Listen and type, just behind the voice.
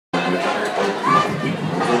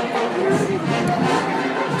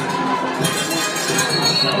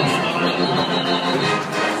Welcome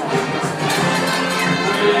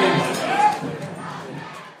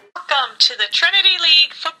to the Trinity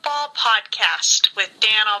League Football Podcast with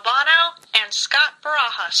Dan Albano and Scott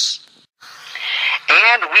Barajas.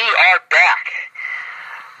 And we are back.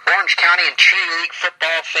 Orange County and Trinity League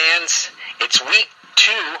football fans, it's week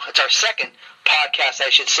 2. It's our second podcast, I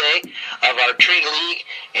should say, of our Trinity League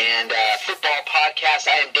and football podcast.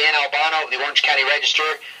 I am Dan Albano of the Orange County Register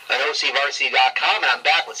at OCVarsity.com, and I'm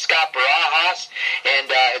back with Scott Barajas. And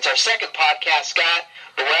it's our second podcast, Scott,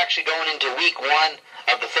 but we're actually going into week 1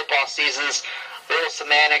 of the football seasons. A little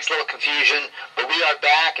semantics, a little confusion, but we are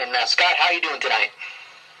back. And Scott, how are you doing tonight?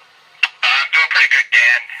 I'm doing pretty good,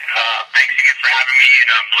 Dan. Thanks again for having me, and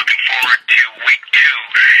I'm looking forward to week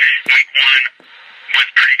 2. Week 1 was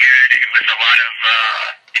pretty good. It was a lot of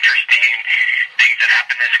interesting things that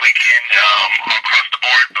happened this weekend across the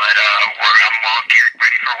board, but I'm all geared,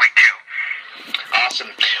 ready for week 2.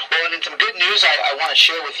 Awesome. Well, and in some good news I want to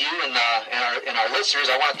share with you and our listeners.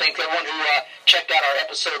 I want to thank everyone who checked out our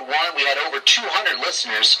episode 1. We had over 200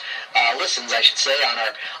 listens, I should say, on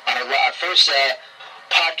our first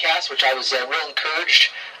podcast, which I was real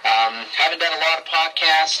encouraged. Haven't done a lot of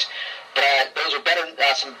podcasts, but those are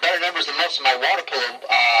some better numbers than most of my water polo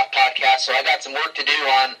podcasts. So I got some work to do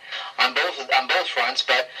on both fronts.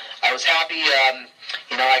 But I was happy.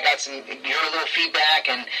 I got a little feedback,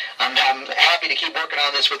 and I'm happy to keep working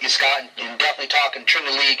on this with you, Scott, and definitely talking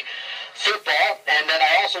Trinity League football. And then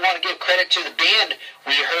I also want to give credit to the band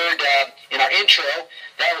we heard in our intro.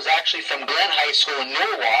 That was actually from Glenn High School in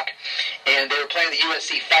Norwalk, and they were playing the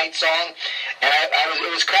USC fight song, and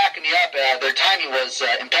it was cracking me up. Their timing was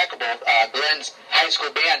impeccable. Glenn's high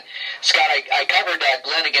school band. Scott, I covered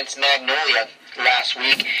Glenn against Magnolia last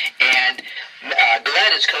week, and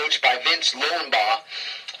Glenn is coached by Vince Lowenbaugh,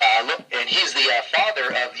 and he's the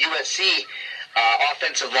father of USC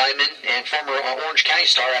offensive lineman and former Orange County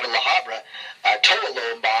star out of La Habra, Toa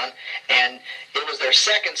Lowenbaugh, and it was their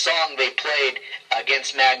second song they played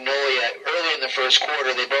against Magnolia early in the first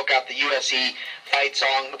quarter. They broke out the USC fight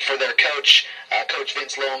song for their coach, Coach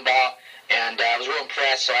Vince Lowenbaugh, and I was real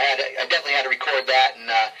impressed. So I definitely had to record that, and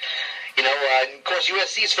of course,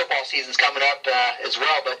 USC's football season's coming up as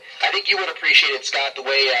well, but I think you would appreciate it, Scott, the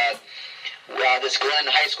way this Glenn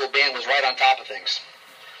High School band was right on top of things.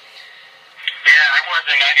 Yeah, I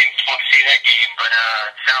didn't see that game, but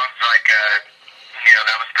it sounds like,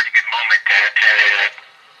 that was a pretty good moment to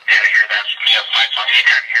hear that, fight song.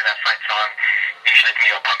 Anytime you hear that fight song, usually,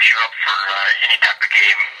 pumps you up for any type of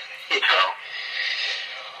game, so...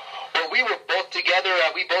 Well, we were both together.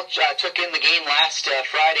 We both took in the game last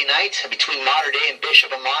Friday night between Mater Dei and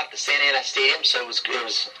Bishop Amat at the Santa Ana Stadium. So it was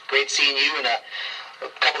great seeing you and a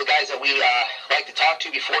couple of guys that we like to talk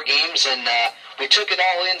to before games. And we took it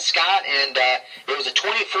all in, Scott, and it was a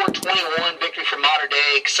 24-21 victory for Mater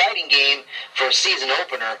Dei. Exciting game for a season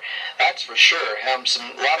opener, that's for sure. A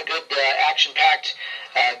lot of good action-packed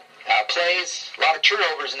plays, a lot of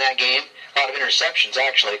turnovers in that game. A lot of interceptions,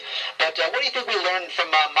 actually. But what do you think we learned from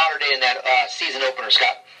Mater Dei in that season opener,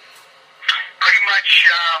 Scott? Pretty much,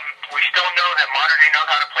 we still know that Mater Dei knows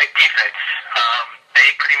how to play defense. They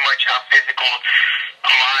pretty much out-physical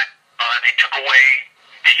a lot. They took away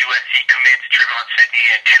the USC commits, Trevon Sidney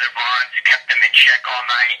and Taylor Barnes, kept them in check all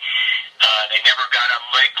night. They never got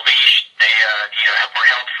unleashed. They were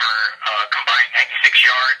held for combined 96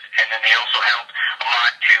 yards, and then they also held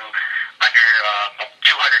Amat to under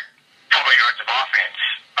 200 total yards of offense.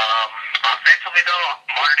 Offensively, though,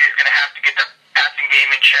 Mater Dei is going to have to get the passing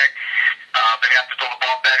game in check. They're going to have to throw the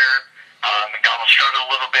ball better. McDonald struggled a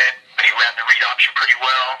little bit, but he ran the read option pretty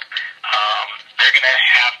well. They're going to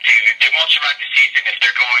have to, they won't survive the season if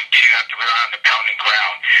they're going to have to rely on the pounding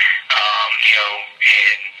ground.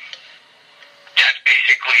 And that's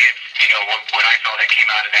basically it, what I saw that came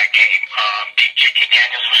out of that game. JT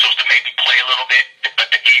Daniels was supposed to maybe play a little bit, but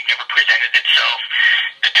the game never presented itself.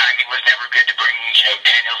 The timing was never good to bring,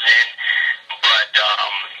 Daniels in. But,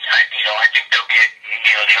 I think they'll get,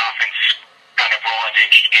 the offense kind of rolling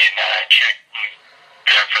in check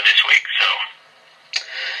for this week, so.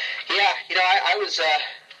 Yeah,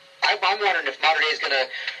 I'm wondering if Mater Dei is going to,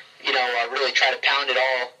 really try to pound it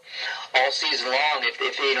all season long. If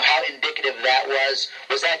how indicative that was.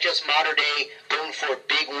 Was that just Mater Dei going for a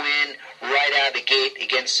big win right out of the gate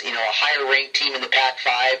against, a higher ranked team in the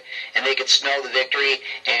Pac-5, and they could smell the victory,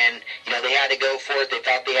 and, they had to go for it. They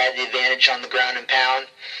thought they had the advantage on the ground and pound.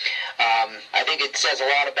 I think it says a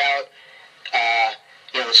lot about,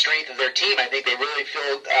 the strength of their team. I think they really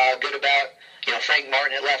feel good about, Frank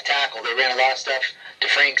Martin at left tackle. They ran a lot of stuff to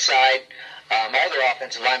Frank's side. All their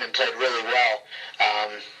offensive linemen played really well.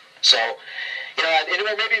 So,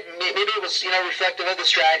 maybe it was reflective of the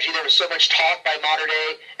strategy. There was so much talk by Mater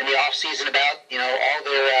Dei in the off season about all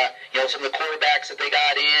their some of the quarterbacks that they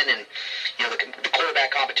got in, and the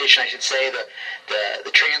quarterback competition, I should say,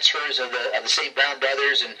 the transfers of the St. Brown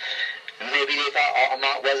brothers, and maybe they thought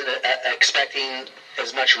Amat wasn't expecting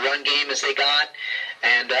as much run game as they got.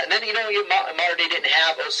 And then, Mater Dei didn't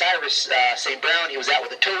have Osiris St. Brown. He was out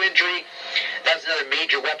with a toe injury. That was another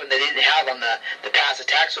major weapon they didn't have on the pass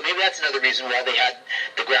attack. So maybe that's another reason why they had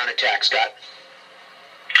the ground attack, Scott.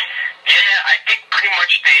 Yeah, I think pretty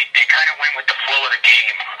much they kind of went with the flow of the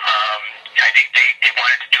game. I think they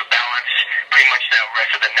wanted to do a balance pretty much the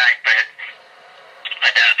rest of the night, but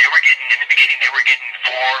they were getting, in the beginning, they were getting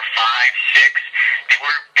 4, 5, 6. They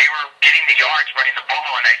were getting the yards running the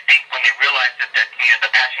ball, and I think when they realized that the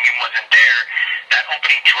passing game wasn't there, that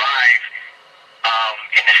opening drive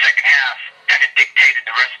in the second half kind of dictated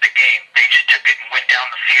the rest of the game. They just took it and went down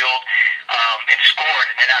the field and scored,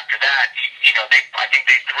 and then after that, I think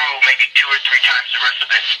they threw maybe 2 or 3 times the rest of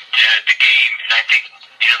the game, and I think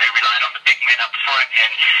they relied on the big men up front,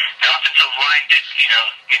 and the offensive line did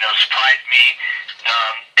surprised me.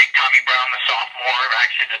 Big Tommy Brown, the sophomore,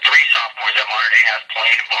 actually the 3 sophomores that Mater Dei has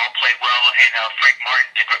all played well, and Frank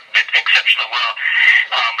Martin did exceptionally well.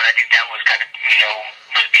 But I think that was kind of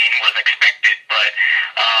was expected. But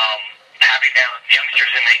having the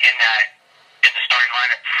youngsters in the starting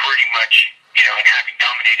lineup pretty much, and having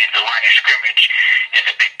dominated the line of scrimmage is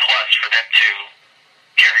a big plus for them to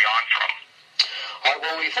carry on from. All right,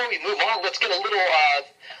 well, before we move on, let's get a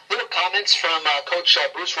little comments from Coach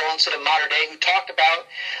Bruce Rollinson of Mater Dei, who talked about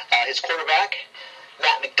his quarterback,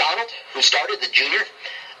 Matt McDonald, who started, the junior,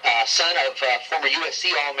 son of former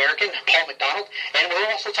USC All-American Paul McDonald, and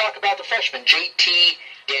we'll also talk about the freshman, J.T.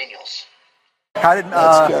 Daniels. How did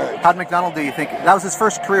McDonald do, you think? That was his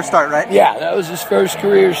first career start, right? Yeah, that was his first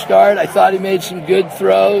career start. I thought he made some good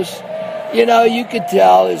throws. You could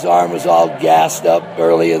tell his arm was all gassed up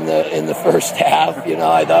early in the first half.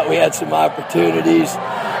 I thought we had some opportunities,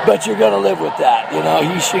 but you're going to live with that.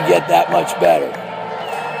 He should get that much better.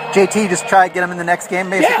 JT, just try to get him in the next game,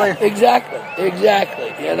 basically. Yeah, exactly.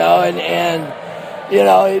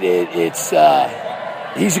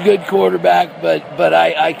 He's a good quarterback, but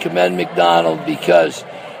I commend McDonald because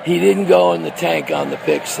he didn't go in the tank on the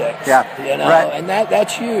pick six. Yeah, right. And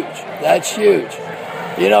that's huge. That's huge.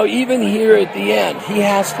 Even here at the end, he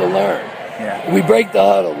has to learn. Yeah. We break the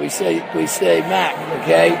huddle. We say, Mac,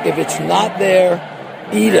 okay, if it's not there,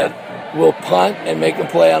 eat it. We'll punt and make him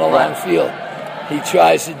play on a long field. He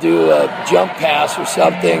tries to do a jump pass or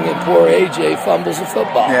something, and poor AJ fumbles the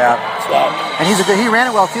football. Yeah. So, and he ran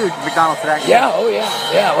it well too, McDonald, for that game. Yeah, oh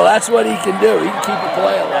yeah. Well, that's what he can do. He can keep it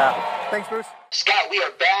playing. Yeah. Thanks, Bruce. Scott, we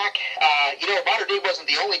are back. Mater Dei wasn't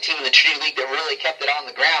the only team in the Trinity League that really kept it on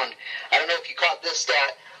the ground. I don't know if you caught this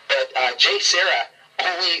stat, but Jay Serra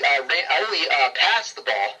only passed the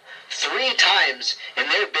ball 3 times in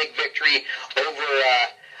their big victory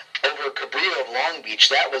over Cabrillo of Long Beach.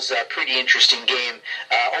 That was a pretty interesting game.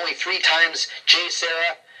 Only 3 times Jay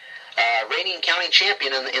Serra, reigning county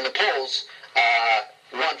champion in the polls,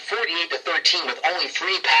 won 48-13 with only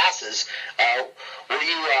 3 passes.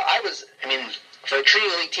 For a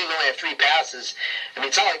Trinity League team to only have 3 passes,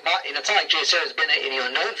 it's not like Jay Serra's been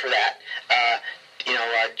known for that.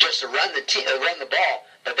 Just to run the ball.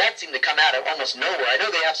 But that seemed to come out of almost nowhere. I know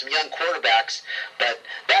they have some young quarterbacks, but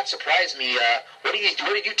that surprised me. What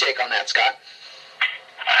did you take on that, Scott?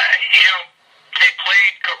 They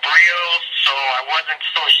played Cabrillo, so I wasn't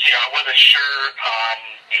sure on.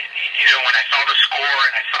 When I saw the score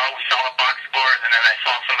and we saw the box scores, and then I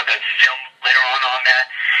saw some of the film later on that,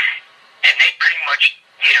 and they pretty much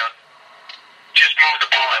just move the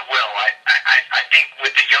ball at will. I think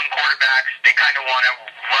with the young quarterbacks, they kind of want to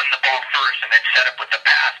run the ball first and then set up with the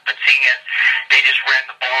pass. But seeing as they just ran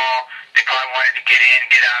the ball, they probably wanted to get in,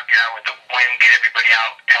 get out with the wind, get everybody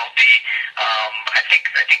out healthy. I think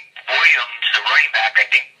Williams, the running back,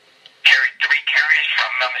 carried 3 carries, if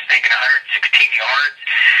I'm not mistaken, 116 yards.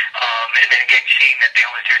 And then again, seeing that they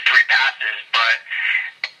only threw 3 passes, but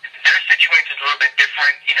their situation's a little bit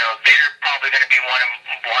different. They're probably going to be want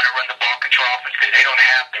to run the ball control offense because they don't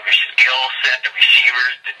have the skill set, the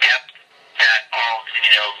receivers, the depth that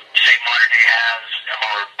say Mater Dei has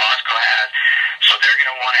or Bosco has. So they're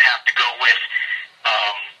going to want to have to go with,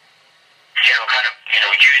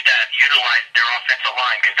 utilize their offensive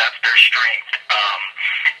line because that's their strength.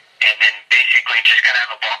 And then basically just kind of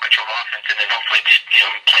have a ball control offense and then hopefully just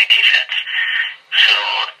play defense. So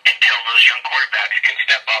until those young quarterbacks can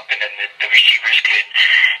step up and then the receivers can,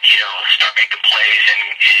 start making plays and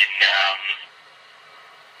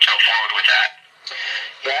go forward with that.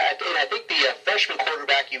 Yeah, and I think the freshman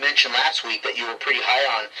quarterback you mentioned last week that you were pretty high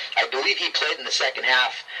on, I believe he played in the second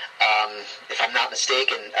half, if I'm not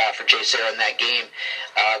mistaken, for JSerra in that game.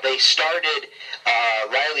 They started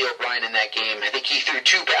Riley O'Brien in that game. I think he threw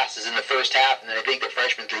 2 passes in the first half, and then I think the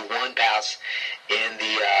freshman threw 1 pass in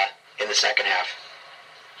the second half.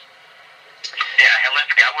 Yeah,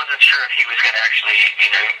 Helinski, I wasn't sure if he was going to actually,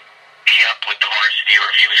 be up with the varsity or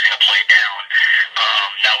if he was going to play down.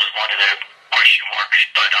 That was one of the question marks,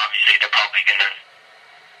 but obviously they're probably going to,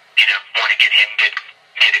 want to get him get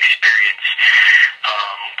experience.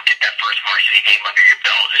 Get that first varsity game under your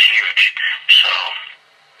belt is huge. So,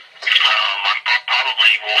 I'm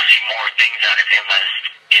probably will see more things out of him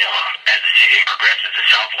as the season progresses, it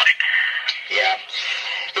sounds like. Yeah.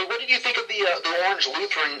 Hey, what did you think of the Orange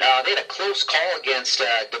Lutheran? They had a close call against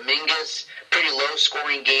Dominguez. Pretty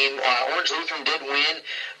low-scoring game. Orange Lutheran did win,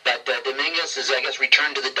 but Dominguez has, I guess,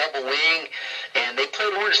 returned to the double wing, and they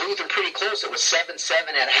played Orange Lutheran pretty close. It was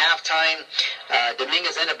 7-7 at halftime.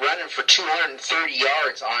 Dominguez ended up running for 230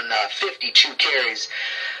 yards on 52 carries.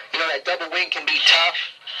 That double wing can be tough,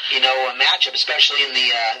 a matchup, especially in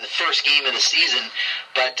the first game of the season.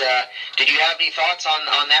 But did you have any thoughts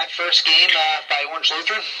on that first game by Orange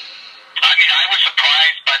Lutheran? I mean, I was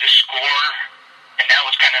surprised by the score, and that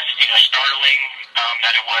was kind of startling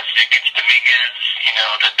that it was against Dominguez.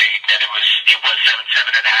 That it was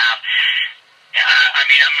 7-7 at half. I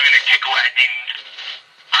mean, I'm going to take away.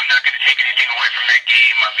 I'm not going to take anything away from that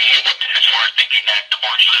game. I mean, as far as thinking that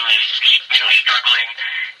Orange Lou is struggling,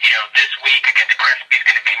 this week against Crespi is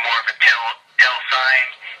going to be more of a tell sign.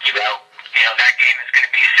 That game is going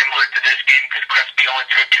to be similar to this game because Crespi only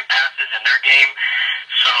threw 2 passes in their game.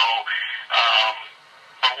 So,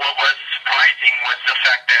 but what was surprising was the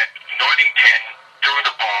fact that Northington threw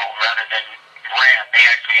the ball rather than ran. They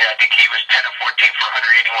actually, I think he was 10 of 14 for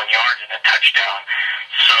 181 yards and a touchdown.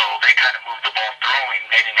 So they kind of moved the ball throwing.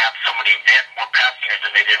 They didn't have they had more passing yards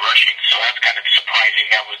than they did rushing. So that's kind of surprising.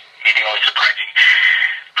 That was the only surprising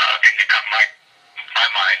thing that caught my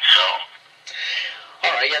mind. So.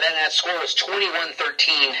 All right, yeah, then that score was 21-13.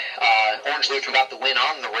 Orange Lutheran got the win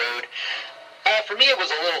on the road. For me, it was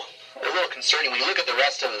a little concerning when you look at the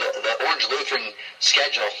rest of the Orange Lutheran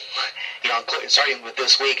schedule. Starting with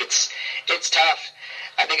this week, it's tough.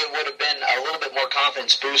 I think it would have been a little bit more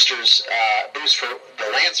confidence boost for the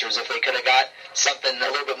Lancers if they could have got something a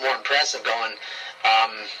little bit more impressive going.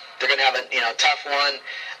 They're going to have a tough one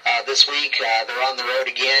this week. They're on the road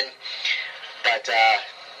again, but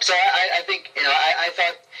so I think I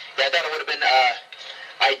thought it would have been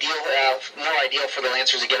more ideal for the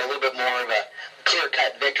Lancers to get a little bit more of a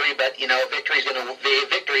clear-cut victory, but victory is going to be a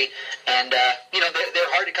victory, and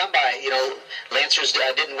they're hard to come by. Lancers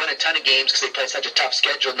didn't win a ton of games because they play such a tough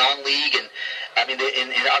schedule, non-league, and I mean,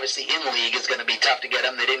 and obviously in league is going to be tough to get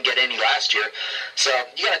them. They didn't get any last year, so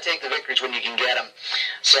you got to take the victories when you can get them.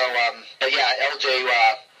 So, but yeah, LJ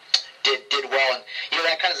did well, and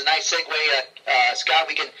that kind of is a nice segue. Scott,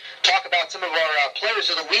 we can talk about some of our players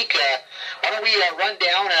of the week. Why don't we run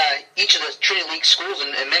down each of the Trinity League schools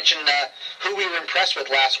and mention who we were impressed with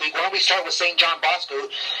last week. Why don't we start with St. John Bosco?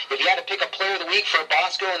 If you had to pick a player of the week for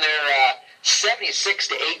Bosco and their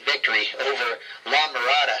 76-8 victory over La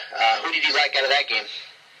Mirada, who did you like out of that game?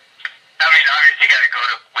 I mean, obviously, you got to go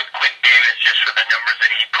with Quentin Davis just for the numbers that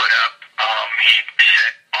he put up. He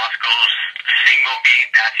set Bosco's single-game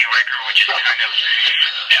passing record, which is kind of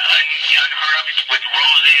unheard of with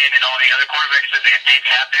Rosen and all the other quarterbacks that they've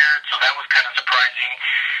had there. So that was kind of surprising.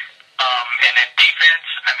 And then defense,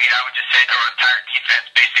 I mean, I would just say their entire defense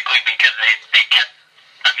basically because they kept.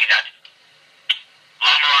 I mean,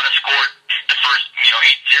 La Mirada scored the first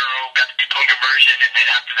 8-0, got the 2-point conversion, and then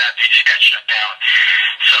after that they just got shut down.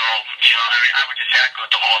 So I would just echo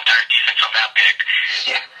the whole entire defense on that pick.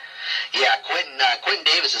 Yeah, Quentin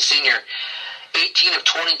Davis, a senior, 18 of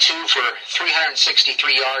 22 for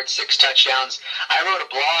 363 yards, 6 touchdowns. I wrote a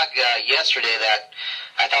blog yesterday that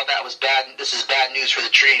I thought that was bad. This is bad news for the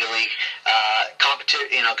Trinity League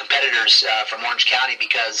competitors from Orange County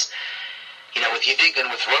because with you thinking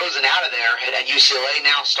with Rosen out of there at UCLA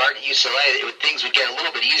now, starting at UCLA, things would get a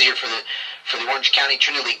little bit easier for the Orange County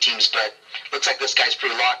Trinity League teams. But looks like this guy's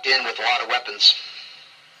pretty locked in with a lot of weapons.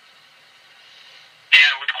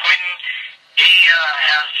 Yeah, with Quentin,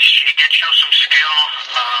 he did show some skill.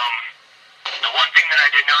 The one thing that I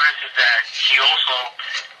did notice is that he also,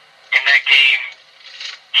 in that game,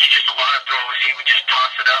 he just a lot of throws. He would just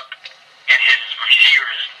toss it up, and his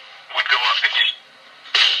receivers would go up and just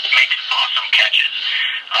make awesome catches.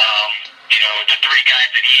 The 3 guys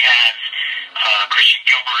that he has, Christian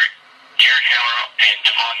Gilbert, Jared Heller, and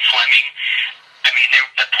Devon Fleming. I mean,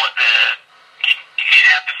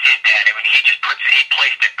 you'd have to see it, Dan. I mean, he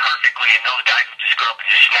placed it perfectly, and those guys would just go up and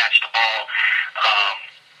just snatch the ball.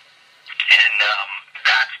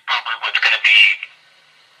 That's probably what's going to be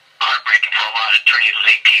heartbreaking for a lot of Trinity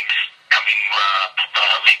League teams coming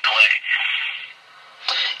league play.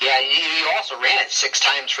 Yeah, you also ran it 6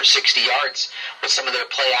 times for 60 yards with some of their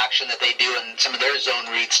play action that they do and some of their zone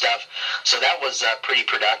read stuff. So that was pretty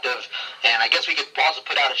productive. And I guess we could also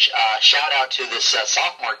put out a shout out to this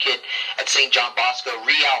sophomore kid at St. John Bosco,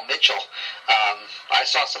 Real Mitchell. I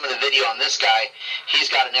saw some of the video on this guy. He's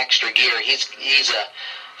got an extra gear. He's a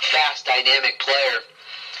fast, dynamic player,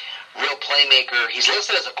 real playmaker. He's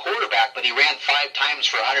listed as a quarterback, but he ran 5 times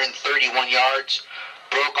for 131 yards.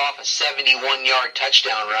 Broke off a 71-yard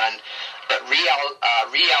touchdown run, but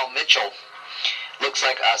Real Mitchell looks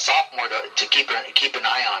like a sophomore to keep an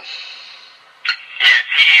eye on. Yes,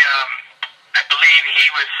 I believe he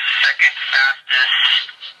was second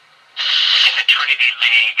fastest in the Trinity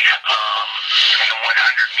League in the 100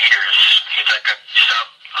 meters. He's like a sub.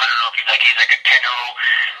 I don't know if he's like a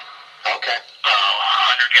 10-0. Okay.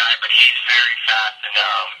 100 guy, but he's very fast, and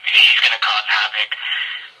he's going to cause havoc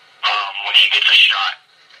when he gets a shot.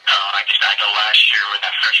 I know last year with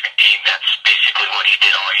that freshman team, that's basically what he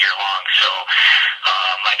did all year long. So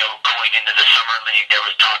I know going into the summer league, there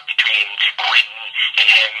was talk between Quentin and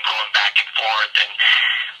him going back and forth,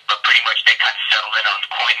 but pretty much they kind of settled in on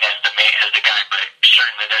Quentin as the guy. But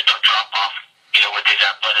certainly there's no drop off, with his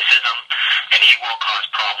athleticism, and he will cause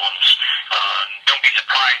problems. Don't be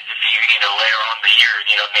surprised if later on in the year,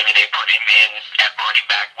 maybe they put him in at running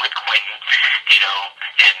back with Quentin,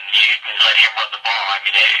 and you let him run the ball. I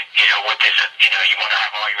mean, with this, you want to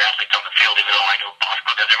have all your athletes on the field, even though I know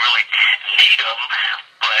Bosco doesn't really need them,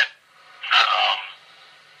 but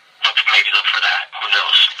look for that. Who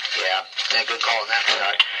knows? Yeah, good call in that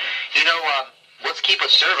regard. Let's keep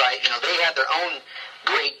with Servite. They had their own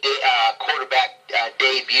great quarterback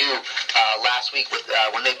debut last week with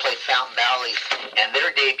when they played Fountain Valley, and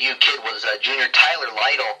their debut kid was junior Tyler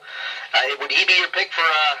Lytle. Would he be your pick for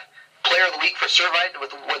player of the week for Servite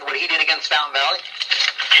with what he did against Fountain Valley?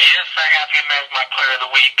 Yes, I have him as my player of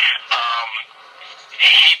the week.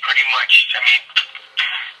 He pretty much,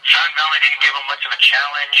 Fountain Valley didn't give him much of a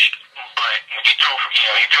challenge, but he threw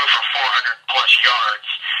for 400 plus yards.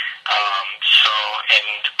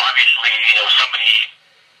 And obviously, somebody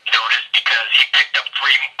noticed because he picked up 3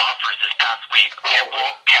 offers this past week at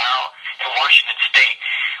Cal and Washington State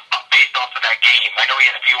based off of that game. I know he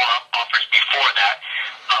had a few offers before that,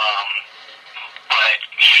 but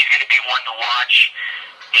he's going to be one to watch,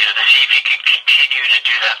 to see if he can continue to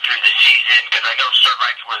do that through the season, because I know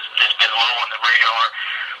Servite has been low on the radar,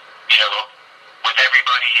 with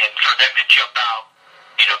everybody, and for them to jump out,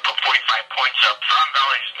 put 45 points up. Fountain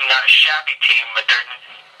Valley's not a shabby team, but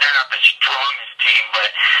they're not the strongest team, but,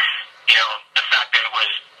 the fact that it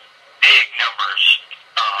was big numbers,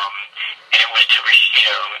 and it was to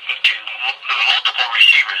multiple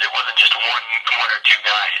receivers. It wasn't just one or 2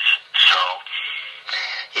 guys, so...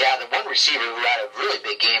 Yeah, the one receiver who had a really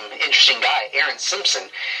big game, interesting guy, Aaron Simpson,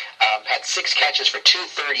 had 6 catches for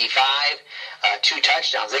 235, 2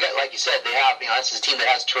 touchdowns. They got, like you said, they have, that's a team that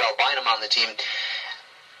has Terrell Bynum on the team.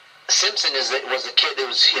 Simpson was a kid that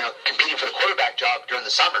was, competing for the quarterback job during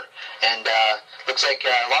the summer, and looks like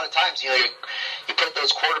a lot of times, you put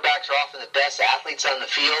those quarterbacks are often the best athletes on the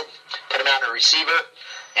field, put them out in a receiver,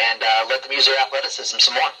 and let them use their athleticism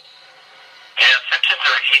some more. Yeah, Simpson's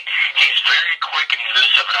he's very quick and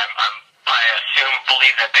elusive, and I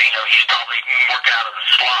believe that he's probably working out of the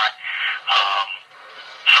slot.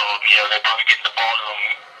 So they're probably getting the ball to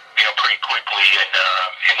him, pretty quickly, and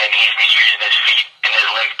then he's using his feet and his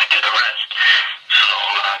legs to do the rest. So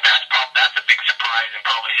that's a big surprise, and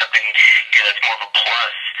probably something that's more of a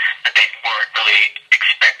plus that they weren't really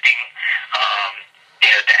expecting,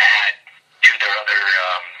 to add to their other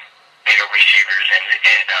receivers and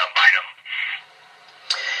Bynum.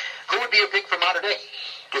 Who would be your pick for Mater Dei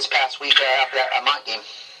this past week after that Mont game?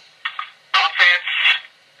 Offense,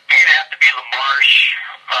 it'd have to be LaMarche,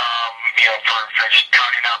 for just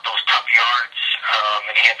counting out those tough yards,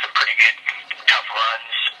 and he had some pretty good tough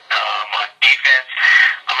runs. On defense,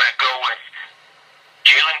 I'm going to go with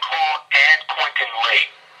Jalen Cole and Quentin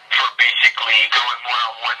Lake for basically going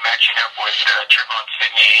one-on-one, matching up with Trevon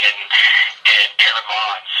Sidney and Taylor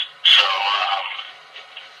Mons. So,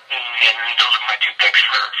 and those are my 2 picks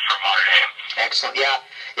for Mater Dei. Excellent. Yeah,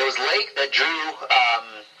 it was Lake that drew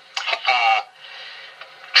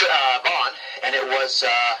Vaughn, and it was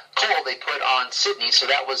Cole they put on Sidney, so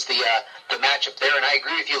that was the matchup there. And I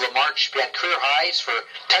agree with you, LaMarche had career highs for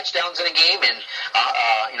touchdowns in a game, and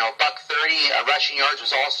 $130 rushing yards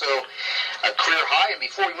was also a career high. And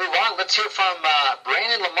before we move on, let's hear from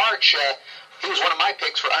Brandon LaMarche. He was one of my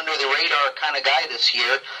picks for under-the-radar kind of guy this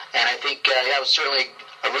year, and I think that was certainly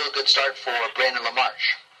a really good start for Brandon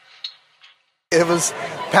LaMarche. It was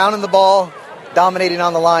pounding the ball, dominating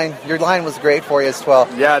on the line. Your line was great for you as well.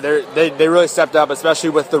 Yeah, they really stepped up,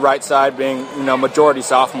 especially with the right side being majority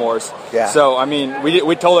sophomores. Yeah. So I mean,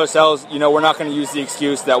 we told ourselves we're not going to use the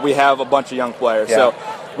excuse that we have a bunch of young players. Yeah. So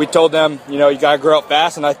we told them you got to grow up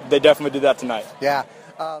fast, and they definitely did that tonight. Yeah.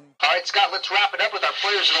 All right, Scott, let's wrap it up with our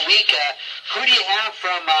players of the week. Who do you have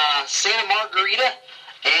from Santa Margarita?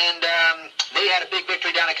 And they had a big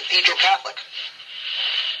victory down at Cathedral Catholic.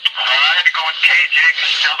 I had to go with KJ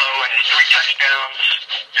Costello and his 3 touchdowns,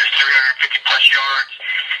 his 350-plus yards,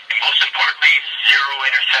 and most importantly, 0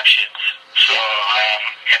 interceptions. So,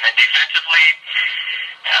 and then defensively,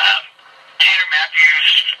 Tanner Matthews,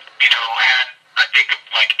 had, I think,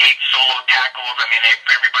 like 8 solo tackles. I mean,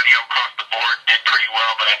 everybody across the board did pretty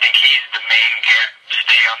well, but I think he's the main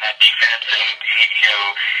stay on that defense, and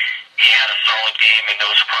he had a solid game and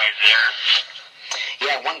no surprise there.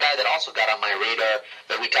 Yeah, one guy that also got on my radar,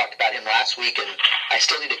 that we talked about him last week, and I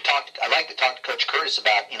still need to I'd like to talk to Coach Curtis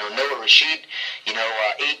about, Noah Rashid, 8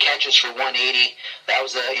 catches for 180. That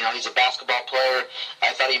was he's a basketball player.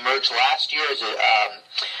 I thought he emerged last year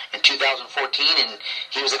in 2014, and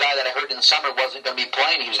he was a guy that I heard in the summer wasn't going to be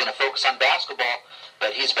playing. He was going to focus on basketball,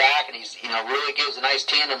 but he's back, and he's, really gives a nice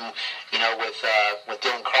tandem, with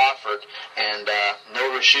Dylan Crawford, and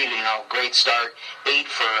Noah Rashid, great start,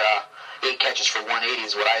 8 catches for 180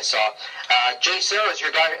 is what I saw. Jay Sarah is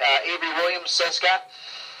your guy, Avery Williams, Scott?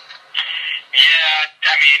 Yeah,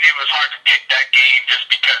 I mean, it was hard to pick that game just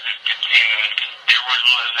because there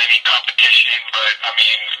wasn't any competition, but, I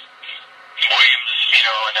mean, Williams,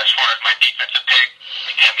 and as far as my defensive pick,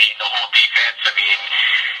 I mean, the whole defense, I mean,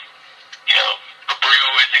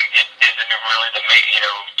 Abreu isn't really the main,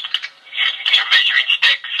 your measuring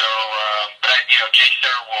stick, so, but, Jay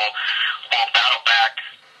Sarah will battle back,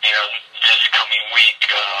 this coming week,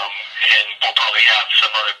 and we'll probably have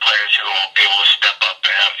some other players who will be able to step up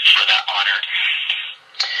for that honor.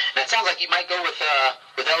 That sounds like you might go with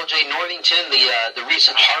L.J. Northington, the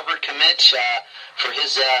recent Harvard commit, for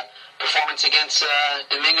his performance against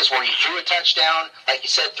Dominguez, where he threw a touchdown, like you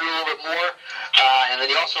said, threw a little bit more, and then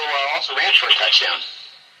he also ran for a touchdown.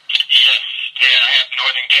 Yes, yeah, I have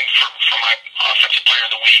Northington for my offensive player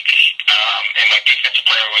of the week, and my defensive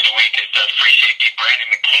player of the week is the free safety Brandon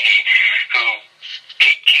McKinney, who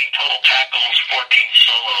 18 total tackles, 14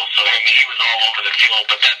 solo. So I mean, he was all over the field,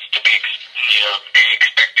 but that's to be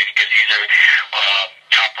expected because he's a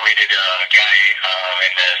top-rated guy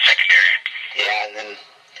in the secondary. Yeah,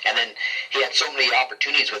 and then he had so many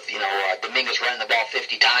opportunities with Dominguez running the ball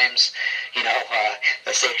 50 times.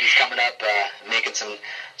 The safety's coming up, making some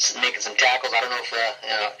tackles. I don't know if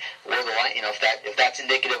where the line, if that's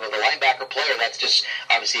indicative of the linebacker play, or that's just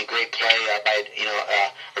obviously a great play by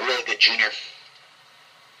a really good junior.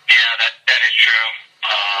 Yeah, that is true.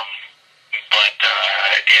 But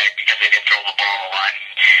because they didn't throw the ball on the line,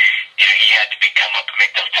 he had to come up and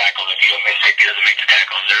make those tackles. If safety doesn't make the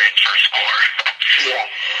tackles, they're in for a score. Yeah.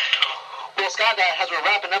 Well, Scott, as we're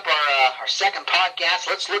wrapping up our second podcast,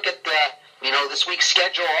 let's look at this week's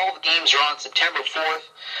schedule. All the games are on September 4th.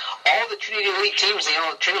 All the Trinity League teams,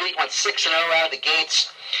 Trinity League went 6-0 out of the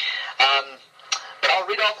gates. But I'll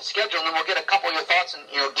read off the schedule, and then we'll get a couple of your thoughts and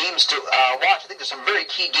games to watch. I think there's some very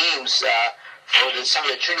key games for some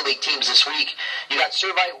of the Trinity League teams this week. You got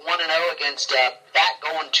Servite 1-0 against that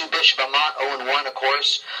going to Bishop Amat 0-1, of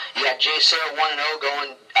course. You got Jay Sarah 1-0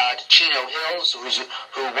 going to Chino Hills,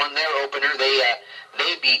 who won their opener.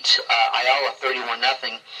 They beat Ayala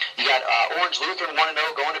 31-0. You got Orange Lutheran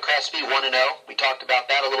 1-0 going to Crespi 1-0. We talked about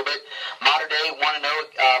that a little bit. Mater Dei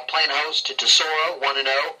 1-0 playing host to Tesoro 1-0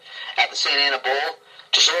 at the Santa Ana Bowl.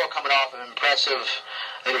 Tesoro coming off an impressive,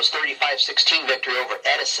 I think it was 35-16 victory over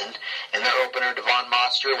Edison in their opener. Devon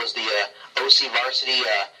Moster was the OC varsity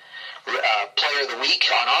player of the week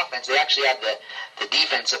on offense. They actually had the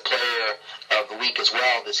defensive player of the week as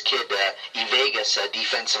well, this kid, E. Vegas,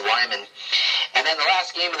 defensive lineman. And then the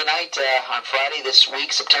last game of the night on Friday this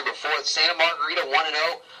week, September 4th, Santa Margarita 1-0,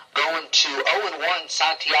 going to 0-1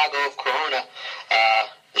 Santiago of Corona.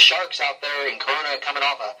 The Sharks out there in Corona coming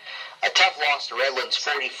off a tough loss to Redlands,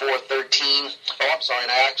 44-13. Oh, I'm sorry,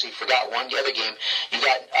 and I actually forgot the other game. You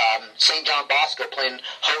got St. John Bosco playing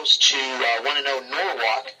host to 1-0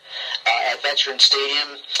 Norwalk at Veteran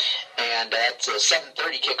Stadium, and that's a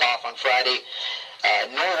 7:30 kickoff on Friday.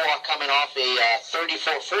 Norwalk coming off a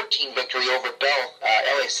 34-14 victory over Bell,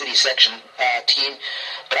 LA City section team.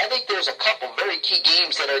 But I think there's a couple very key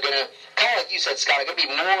games that are going to, kind of like you said, Scott, are going to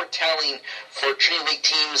be more telling for Trinity League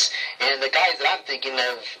teams. And the guys that I'm thinking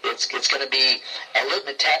of, it's going to be a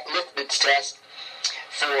litmus test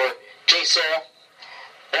for J. Sarah,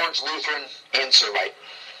 Orange Lutheran, and Servite.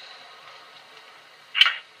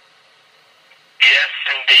 Yes,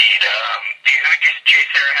 indeed. J.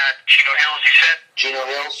 Sarah had Chino Hills, you said? Chino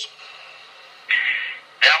Hills.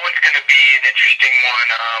 That one's going to be an interesting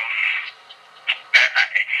one.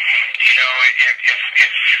 If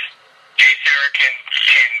J. Sarah can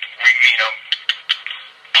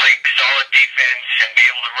play solid defense and be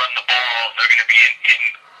able to run the ball, they're going to be in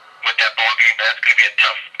with that ball game. That's going to be a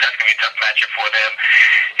tough matchup for them.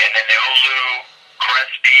 And then the Olu,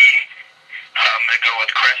 Crespi, I'm going to go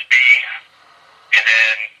with Crespi. And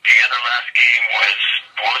then the other last game was,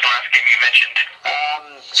 what was the last game you mentioned?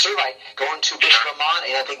 Servite going to Bishop Amont,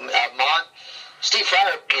 and I think Mont. Steve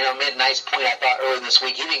Fryer, made a nice point, I thought, earlier this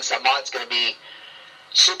week. He thinks that Mont's going to be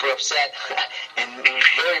super upset and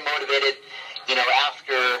very motivated,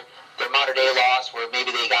 after their Mater Dei loss, where maybe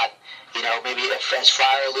they got, maybe as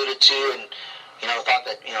Fryer alluded to, and, thought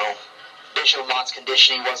that, Bishop Amont's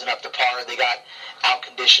conditioning wasn't up to par. They got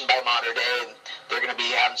out-conditioned by Mater Dei, and they're going to be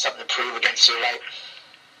having something to prove against Servite.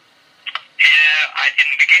 Yeah, in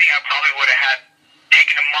the beginning, I probably would have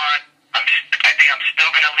taken Amont. I think I'm still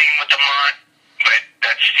going to lean with Amont. But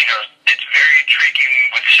that's, it's very intriguing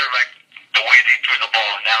with Servite, the way they threw the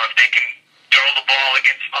ball. Now, if they can throw the ball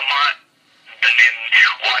against Amont, then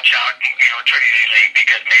watch out, Trinity League,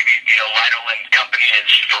 because maybe, Lytle and company is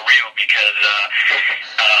for real, because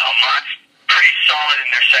Amont's pretty solid in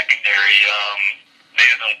their secondary. They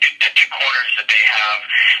have the two corners that they have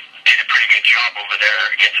did a pretty good job over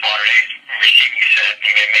there against Mater Dei's receiving set.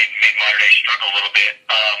 They made Mater Dei struggle a little bit.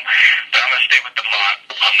 But I'm going to stay with the Mont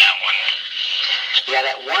on that one. Yeah,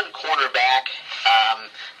 that one cornerback,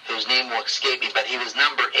 whose name will escape me, but he was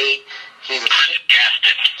number 8. He's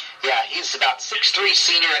Gaston. Yeah, he's about 6'3"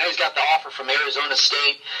 senior. I know he's got the offer from Arizona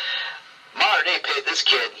State. Mater Dei paid this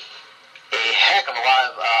kid a heck of a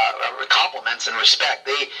lot of compliments and respect.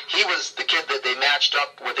 He was the kid that they matched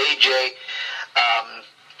up with AJ,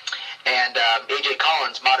 and AJ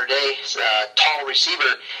Collins, Mater Dei's tall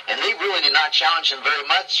receiver, and they really did not challenge him very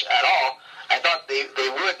much at all. I thought they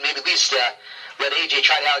would maybe at least let AJ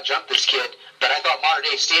try to out-jump this kid, but I thought Mater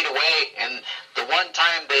Dei stayed away, and the one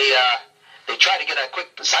time they tried to get a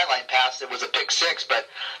quick sideline pass, it was a pick 6, but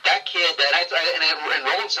that kid, and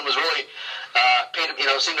Rollinson was really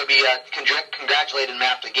seemed to be congratulating him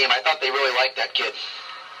after the game. I thought they really liked that kid.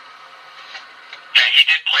 Yeah, he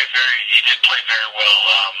did play very well,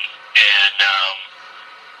 and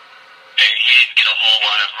he didn't get a whole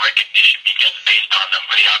lot of recognition because based on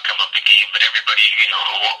the outcome of the game. But everybody,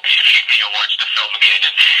 if you watch the film again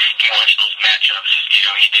and you watch those matchups,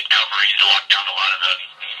 he did cover. He locked down a lot of the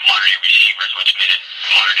Mater Dei receivers, which made it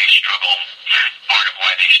Mater Dei struggle. Part of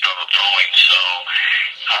why they struggled throwing. So.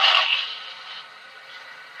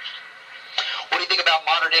 What do you think about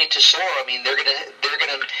Mater Dei Tesoro? I mean, they're gonna,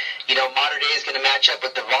 Mater Dei is gonna match up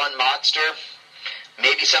with Devon Monster.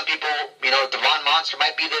 Maybe some people, Devon Monster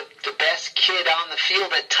might be the best kid on the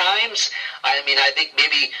field at times. I mean, I think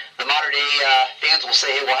maybe the Mater Dei fans will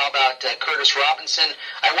say, hey, well, how about Curtis Robinson?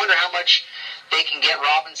 I wonder how much they can get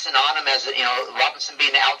Robinson on him as, Robinson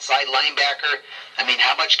being the outside linebacker. I mean,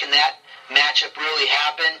 how much can that matchup really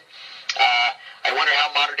happen? I wonder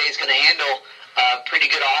how Mater Dei is going to handle pretty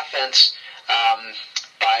good offense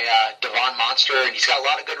by Devon Monster, and he's got a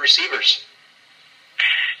lot of good receivers.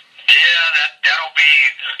 Yeah, that'll be,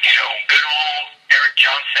 good old Eric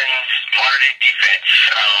Johnson's Mater Dei defense.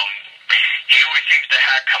 He always seems to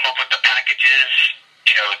come up with the packages,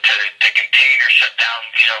 to contain or shut down,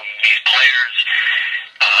 these players.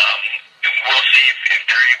 We'll see if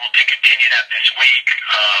they're able to continue that this week.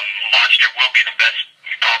 Monster will be the best,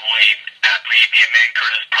 probably, athlete, him and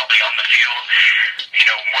Curtis probably on the field.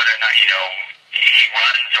 Whether or not, he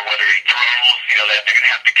runs or whether he throws, that they're going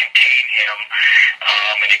to have to contain him.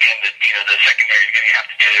 And again, the secondary is going to have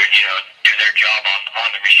to do their job on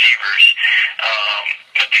the receivers.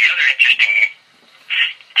 But the other interesting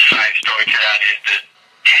side story to that is the 10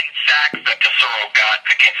 sacks that Tesoro got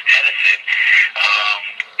against Edison,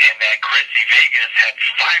 and that Chrissy Vegas had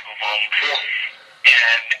 5 of them. Yeah.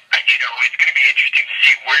 And, it's going to be interesting to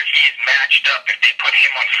see where he is matched up, if they put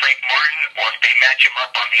him on Frank Martin or if they match him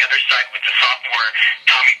up on the other side with the sophomore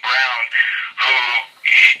Tommy Brown, who,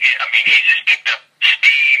 he's just picked up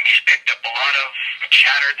steam. He's picked up a lot of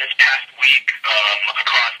chatter this past week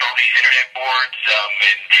across all these internet boards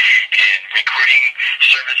and recruiting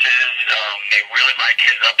services. They really like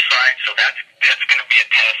his upside, so that's going to be a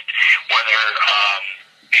test whether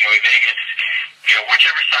Vegas,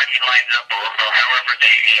 whichever side he lines up or however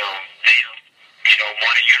they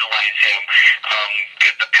want to utilize him,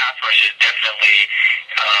 because the pass rush is definitely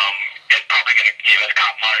is probably going to have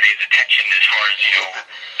caught Mater's attention as far as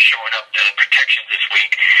showing up the protections this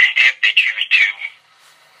week if they choose to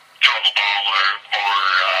throw the ball or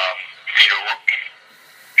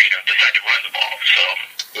decide to run the ball. So.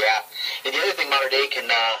 Yeah, and the other thing Mater Dei can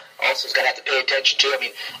also is going to have to pay attention to. I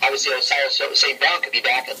mean, obviously Osiris St. Brown could be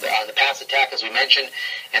back on the pass attack, as we mentioned,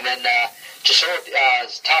 and then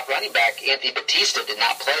Chisora's top running back, Anthony Batista, did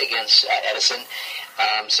not play against Edison,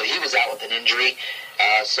 so he was out with an injury.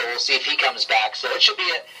 So we'll see if he comes back. So it should be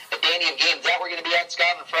a dandy of games. Is that we're going to be at,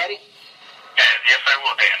 Scott, on Friday? Yes, I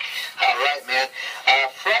will, Dan. All right, man.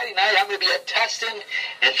 Friday night, I'm going to be at Tustin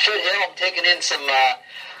and Foothill. I'm taking in some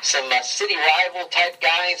city rival type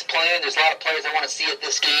guys playing. There's a lot of players I want to see at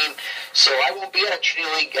this game, so I won't be at a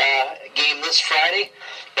Trinity League game this Friday,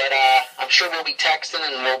 but I'm sure we'll be texting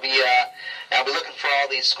and I'll be looking for all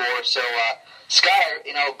these scores. So Scott,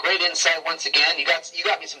 great insight once again. You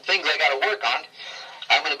got me some things I got to work on.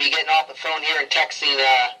 I'm going to be getting off the phone here and texting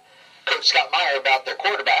Coach Scott Meyer about their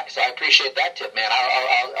quarterback, so I appreciate that tip, man.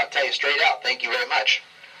 I'll tell you straight out. Thank you very much.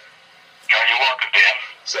 You're welcome, Dan.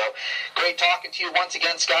 So, great talking to you once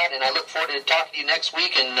again, Scott, and I look forward to talking to you next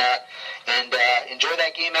week, and enjoy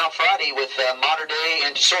that game out Friday with Mater Dei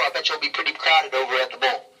and Tesoro. I bet you'll be pretty crowded over at the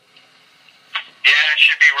Bowl. Yeah, it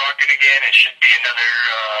should be rocking again. It should be another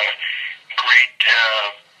great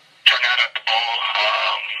turnout at the Bowl.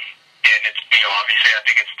 And it's, obviously I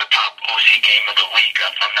think it's the top OC game of the week,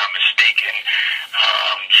 if I'm not mistaken.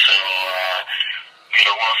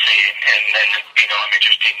 We'll see. And then, I'm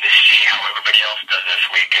interested to see how everybody else does this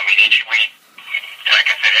week. I mean, each week, like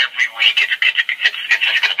I said, every week, it's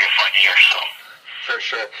just going to be a fun year, so. For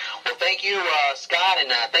sure. Well, thank you, Scott,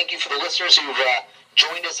 and thank you for the listeners who've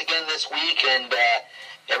joined us again this week. And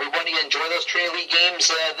everybody enjoy those Trinity League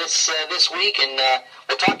games this week. And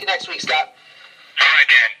we'll talk to you next week, Scott. All right,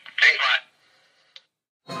 Dan. Thanks a lot.